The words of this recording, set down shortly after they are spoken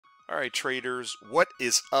All right, traders, what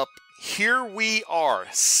is up? Here we are,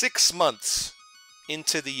 6 months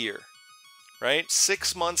into the year, right?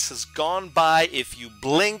 6 months has gone by. If you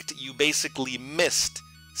blinked, you basically missed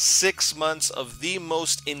 6 months of the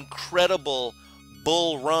most incredible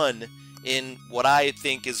bull run in what I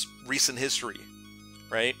think is recent history,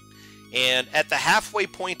 right? And at the halfway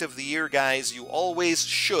point of the year, guys, you always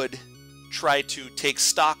should try to take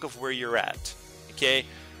stock of where you're at, okay?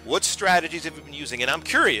 What strategies have you been using? And I'm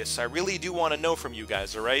curious. I really do want to know from you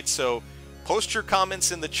guys, all right? So post your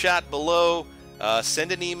comments in the chat below.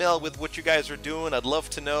 Send an email with what you guys are doing. I'd love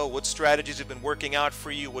to know what strategies have been working out for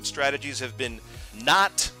you, what strategies have been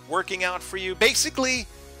not working out for you. Basically,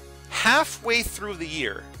 halfway through the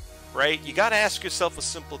year, right, you got to ask yourself a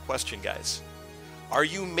simple question, guys. Are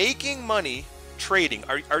you making money trading?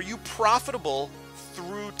 Are you profitable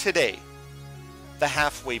through today, the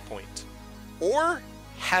halfway point? Or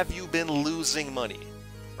have you been losing money,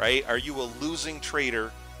 right? Are you a losing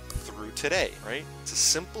trader through today, right? It's a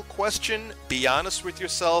simple question. Be honest with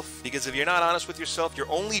yourself, because if you're not honest with yourself,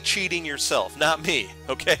 you're only cheating yourself, not me,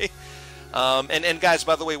 okay? And guys,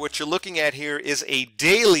 by the way, what you're looking at here is a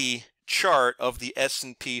daily chart of the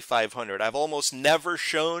S&P 500. I've almost never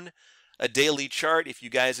shown a daily chart. If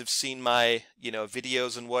you guys have seen my,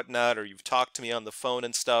 videos and whatnot, or you've talked to me on the phone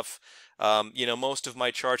and stuff, most of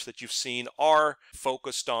my charts that you've seen are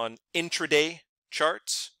focused on intraday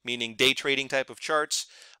charts, meaning day trading type of charts,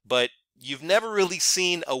 but you've never really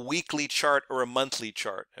seen a weekly chart or a monthly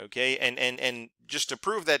chart, okay? And just to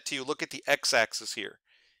prove that to you, look at the x-axis here.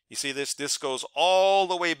 You see this? This goes all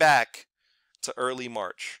the way back to early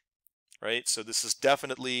March, right? So this is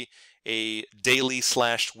definitely a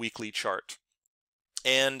daily/weekly chart.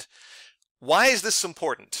 And why is this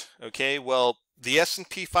important? Okay, well, the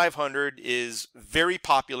S&P 500 is very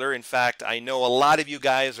popular. In fact, I know a lot of you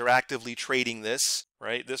guys are actively trading this,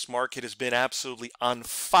 right? This market has been absolutely on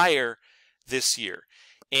fire this year.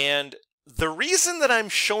 And the reason that I'm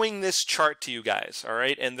showing this chart to you guys, all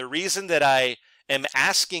right, and the reason that I am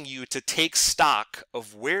asking you to take stock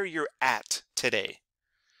of where you're at today,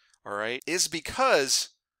 all right, is because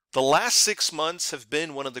the last 6 months have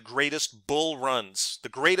been one of the greatest bull runs, the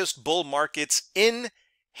greatest bull markets in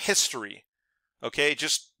history. Okay,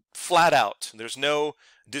 just flat out. There's no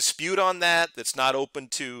dispute on that. That's not open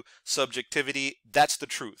to subjectivity. That's the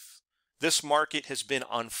truth. This market has been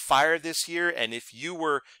on fire this year, and if you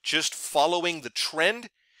were just following the trend,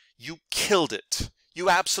 you killed it. You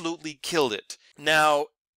absolutely killed it. Now,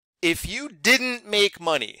 if you didn't make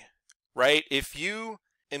money, right, if you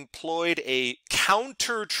employed a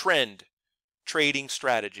counter trend trading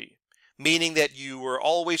strategy, meaning that you were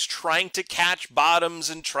always trying to catch bottoms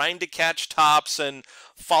and trying to catch tops and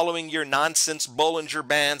following your nonsense Bollinger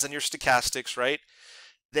Bands and your stochastics, right?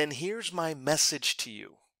 Then here's my message to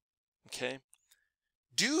you, okay?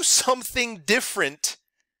 Do something different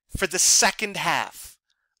for the second half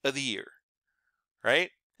of the year,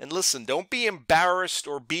 right? And listen, don't be embarrassed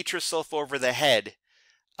or beat yourself over the head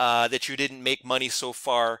that you didn't make money so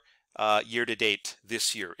far year to date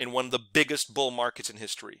this year in one of the biggest bull markets in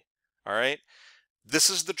history. All right, this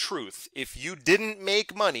is the truth. If you didn't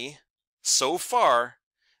make money so far,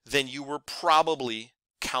 then you were probably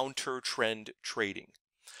counter trend trading.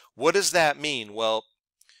 What does that mean? Well,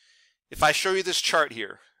 if I show you this chart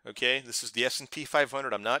here, okay, this is the S&P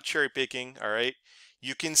 500. I'm not cherry picking. All right,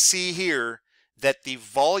 you can see here that the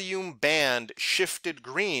volume band shifted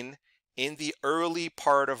green in the early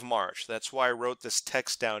part of March. That's why I wrote this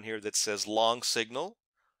text down here that says long signal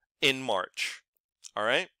in March. All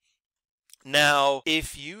right. Now,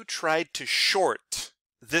 if you tried to short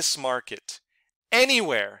this market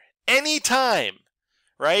anywhere, anytime,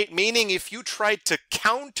 right? Meaning if you tried to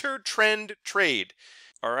counter trend trade,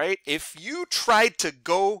 all right? If you tried to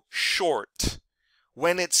go short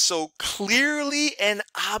when it so clearly and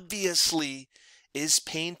obviously is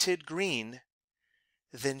painted green,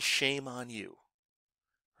 then shame on you.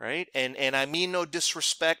 Right? And I mean no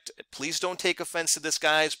disrespect. Please don't take offense to this,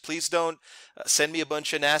 guys. Please don't send me a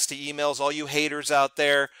bunch of nasty emails, all you haters out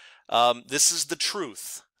there. This is the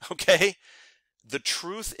truth, okay? The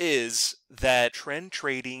truth is that trend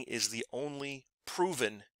trading is the only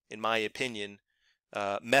proven, in my opinion,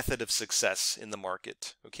 method of success in the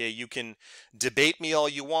market, okay? You can debate me all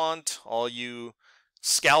you want, all you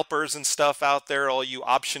scalpers and stuff out there, all you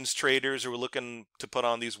options traders who are looking to put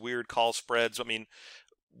on these weird call spreads. I mean,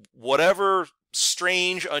 whatever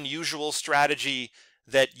strange, unusual strategy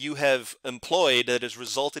that you have employed that has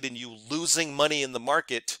resulted in you losing money in the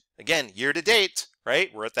market, again, year to date, right?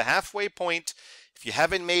 We're at the halfway point. If you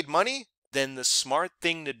haven't made money, then the smart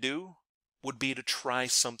thing to do would be to try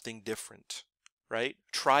something different, right?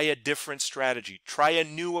 Try a different strategy. Try a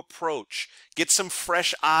new approach. Get some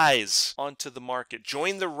fresh eyes onto the market.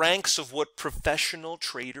 Join the ranks of what professional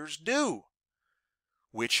traders do,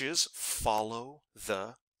 which is follow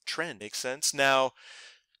the trend. Make sense? Now,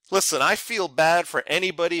 listen, I feel bad for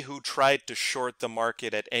anybody who tried to short the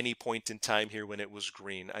market at any point in time here when it was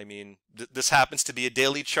green. I mean, this happens to be a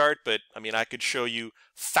daily chart, but I mean, I could show you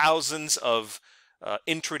thousands of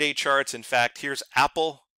intraday charts. In fact, here's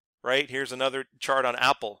Apple, right? Here's another chart on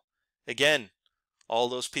Apple. Again, all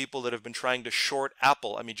those people that have been trying to short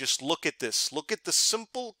Apple. I mean, just look at this. Look at the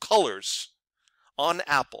simple colors on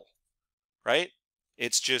Apple, right?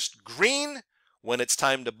 It's just green when it's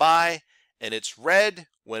time to buy, and it's red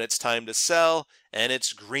when it's time to sell, and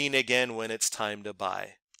it's green again when it's time to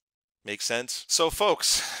buy. Make sense? So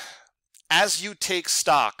folks, as you take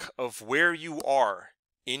stock of where you are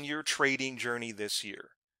in your trading journey this year,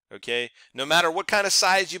 okay, no matter what kind of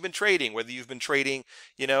size you've been trading, whether you've been trading,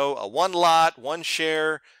 you know, a 1 lot, 1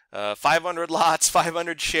 share, 500 lots,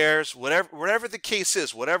 500 shares, whatever the case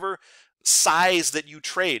is, whatever size that you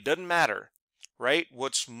trade, doesn't matter. Right?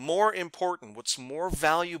 What's more important, what's more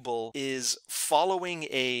valuable is following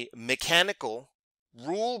a mechanical,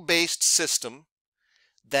 rule-based system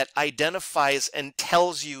that identifies and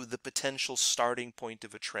tells you the potential starting point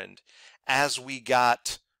of a trend, as we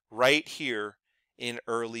got right here in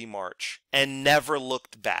early March and never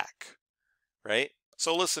looked back, right?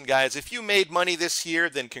 So listen, guys, if you made money this year,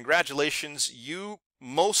 then congratulations. You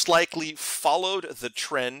most likely followed the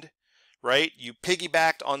trend, right? You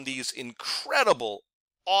piggybacked on these incredible,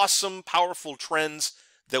 awesome, powerful trends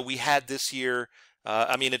that we had this year.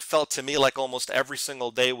 I mean, it felt to me like almost every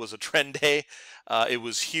single day was a trend day. It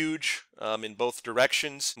was huge in both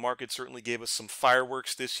directions. The market certainly gave us some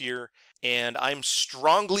fireworks this year, and I'm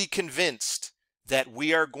strongly convinced that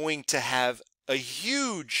we are going to have a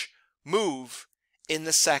huge move in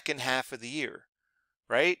the second half of the year,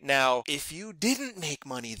 right? Now, if you didn't make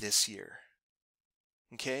money this year,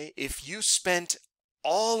 okay, if you spent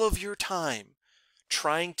all of your time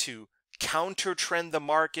trying to counter trend the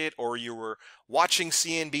market, or you were watching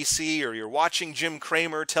CNBC, or you're watching Jim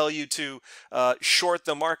Cramer tell you to short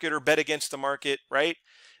the market or bet against the market, right?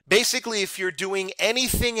 Basically, if you're doing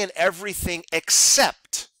anything and everything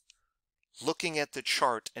except looking at the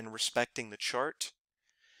chart and respecting the chart,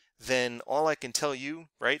 then all I can tell you,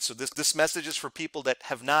 right? So this message is for people that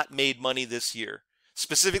have not made money this year.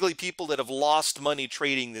 Specifically, people that have lost money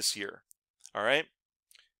trading this year. All right?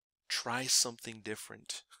 Try something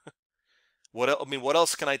different. What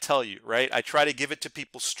else can I tell you, right? I try to give it to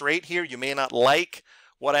people straight here. You may not like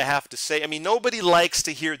what I have to say. I mean, nobody likes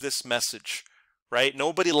to hear this message, right?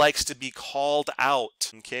 Nobody likes to be called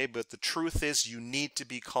out, okay? But the truth is, you need to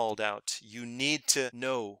be called out. You need to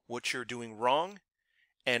know what you're doing wrong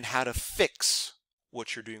and how to fix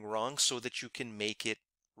what you're doing wrong so that you can make it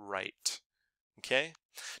right. Okay.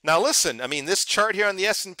 Now listen, I mean, this chart here on the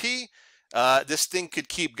S&P, this thing could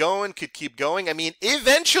keep going. I mean,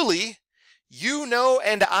 eventually, you know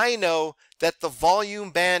and I know that the volume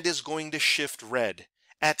band is going to shift red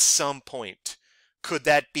at some point. Could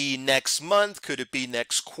that be next month? Could it be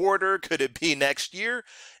next quarter? Could it be next year?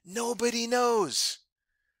 Nobody knows.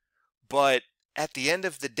 But at the end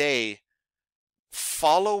of the day,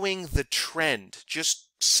 following the trend, just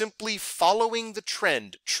simply following the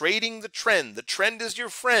trend, trading the trend is your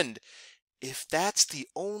friend. If that's the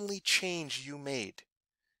only change you made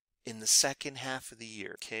in the second half of the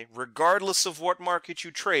year, okay, regardless of what market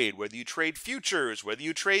you trade, whether you trade futures, whether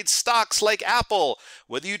you trade stocks like Apple,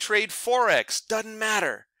 whether you trade Forex, doesn't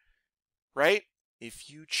matter, right? If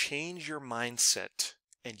you change your mindset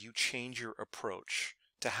and you change your approach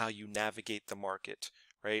to how you navigate the market,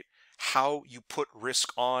 right? How you put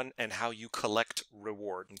risk on and how you collect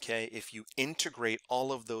reward, okay? If you integrate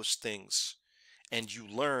all of those things and you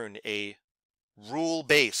learn a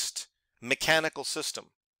rule-based mechanical system,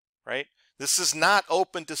 right? This is not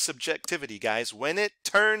open to subjectivity, guys. When it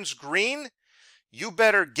turns green, you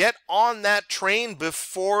better get on that train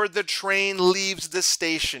before the train leaves the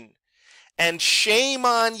station. And shame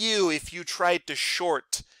on you if you tried to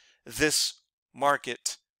short this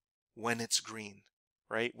market when it's green,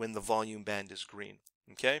 right? When the volume band is green,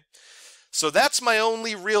 okay? So that's my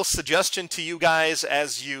only real suggestion to you guys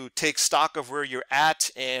as you take stock of where you're at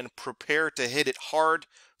and prepare to hit it hard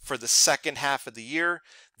for the second half of the year.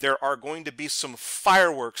 There are going to be some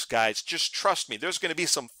fireworks, guys. Just trust me. There's going to be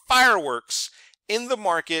some fireworks in the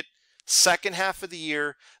market second half of the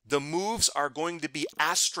year. The moves are going to be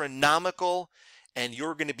astronomical, and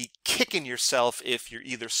you're going to be kicking yourself if you're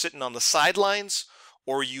either sitting on the sidelines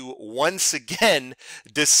or you once again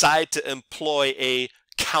decide to employ a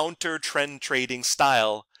counter trend trading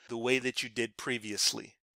style the way that you did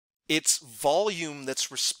previously. It's volume that's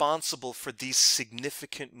responsible for these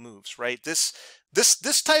significant moves, right? This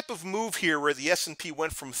type of move here where the S&P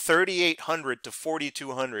went from 3,800 to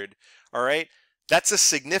 4,200, all right? That's a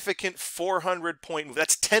significant 400-point move.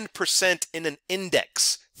 That's 10% in an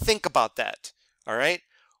index. Think about that, all right?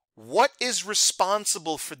 What is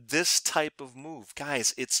responsible for this type of move?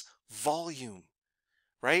 Guys, it's volume,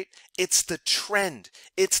 right? It's the trend.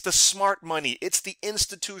 It's the smart money. It's the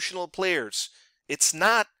institutional players. It's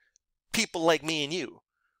not people like me and you,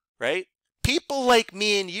 right? People like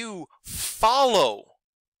me and you follow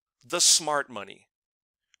the smart money,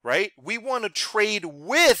 right? We want to trade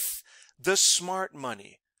with the smart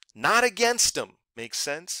money, not against them. Makes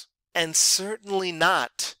sense? And certainly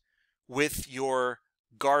not with your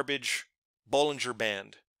garbage Bollinger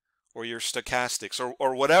Band or your stochastics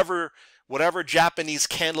or whatever Japanese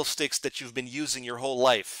candlesticks that you've been using your whole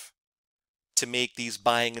life to make these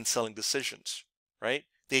buying and selling decisions, right?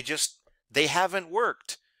 They haven't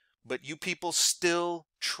worked, but you people still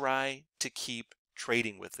try to keep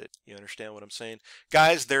trading with it. You understand what I'm saying?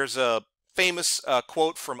 Guys, there's a famous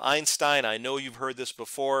quote from Einstein. I know you've heard this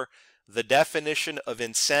before. The definition of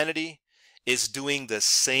insanity is doing the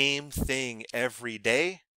same thing every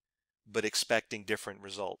day, but expecting different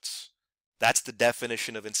results. That's the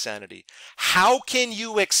definition of insanity. How can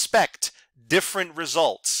you expect different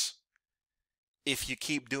results if you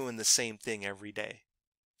keep doing the same thing every day,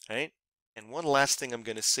 right? And one last thing I'm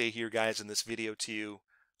going to say here, guys, in this video to you,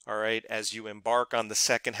 all right, as you embark on the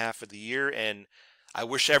second half of the year, and I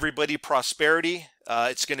wish everybody prosperity.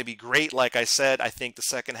 It's going to be great. Like I said, I think the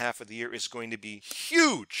second half of the year is going to be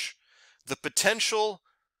huge. The potential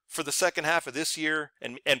for the second half of this year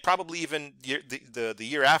and probably even the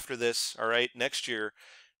year after this, all right, next year,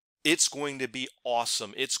 it's going to be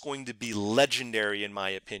awesome. It's going to be legendary in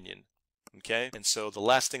my opinion, okay? And so the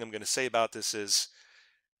last thing I'm going to say about this is,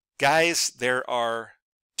 guys, there are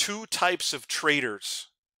two types of traders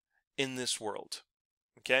in this world,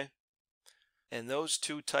 okay? And those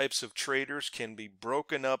two types of traders can be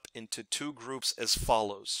broken up into two groups as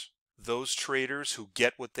follows. Those traders who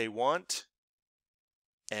get what they want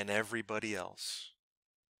and everybody else.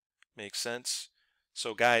 Make sense?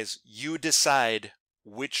 So guys, you decide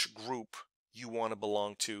which group you want to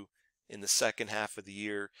belong to in the second half of the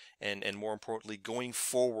year and more importantly, going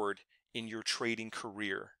forward in your trading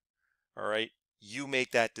career. All right? You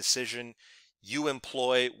make that decision. You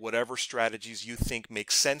employ whatever strategies you think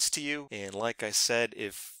make sense to you. And like I said,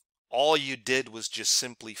 if all you did was just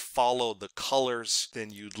simply follow the colors,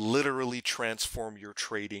 then you'd literally transform your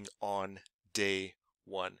trading on day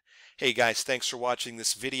one. Hey guys, thanks for watching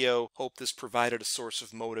this video. Hope this provided a source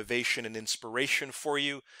of motivation and inspiration for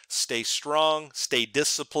you. Stay strong, stay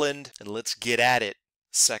disciplined, and let's get at it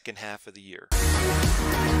second half of the year.